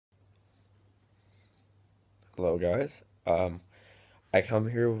Hello, guys. I come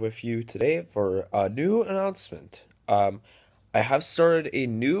here with you today for a new announcement. I have started a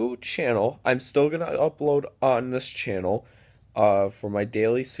new channel. I'm still gonna upload on this channel, for my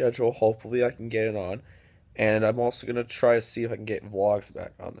daily schedule. Hopefully, I can get it on, and I'm also gonna try to see if I can get vlogs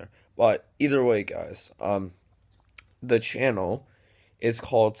back on there. But either way, guys, the channel is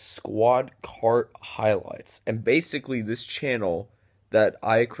called Squad Kart Highlights, and basically, this channel that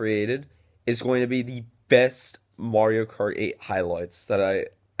I created is going to be the best Mario Kart 8 highlights that I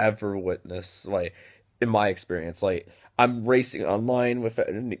ever witnessed, like in my experience. Like I'm racing online with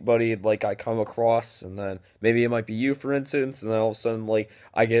anybody like I come across, and then maybe it might be you, for instance, and then all of a sudden like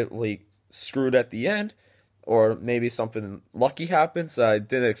I get like screwed at the end, or maybe something lucky happens that I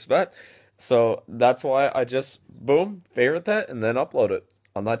didn't expect. So that's why I just boom favorite that and then upload it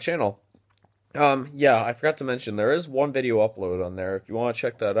on that channel. Yeah, I forgot to mention there is one video upload on there. If you want to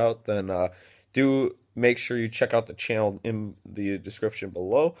check that out, then do make sure you check out the channel in the description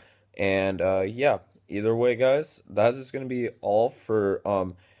below. And yeah, either way, guys, that is going to be all for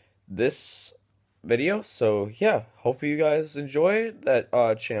this video. So yeah, hope you guys enjoy that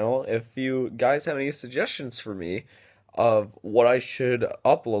channel. If you guys have any suggestions for me of what I should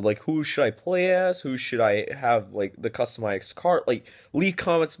upload, like who should I play as, who should I have like the customized cart, like leave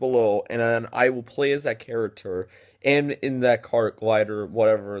comments below, and then I will play as that character and in that cart glider,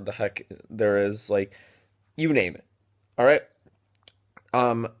 whatever the heck there is, like you name it. All right.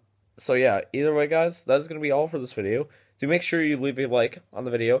 Um, so yeah, either way, guys, that's gonna be all for this video. Do make sure you leave a like on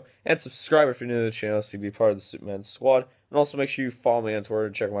the video and subscribe if you're new to the channel so you be part of the Superman squad. And also make sure you follow me on Twitter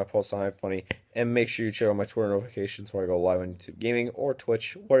and check out my posts on iFunny. And make sure you check out my Twitter notifications when I go live on YouTube Gaming or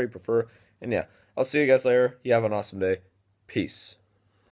Twitch, where you prefer. And yeah, I'll see you guys later. You have an awesome day. Peace.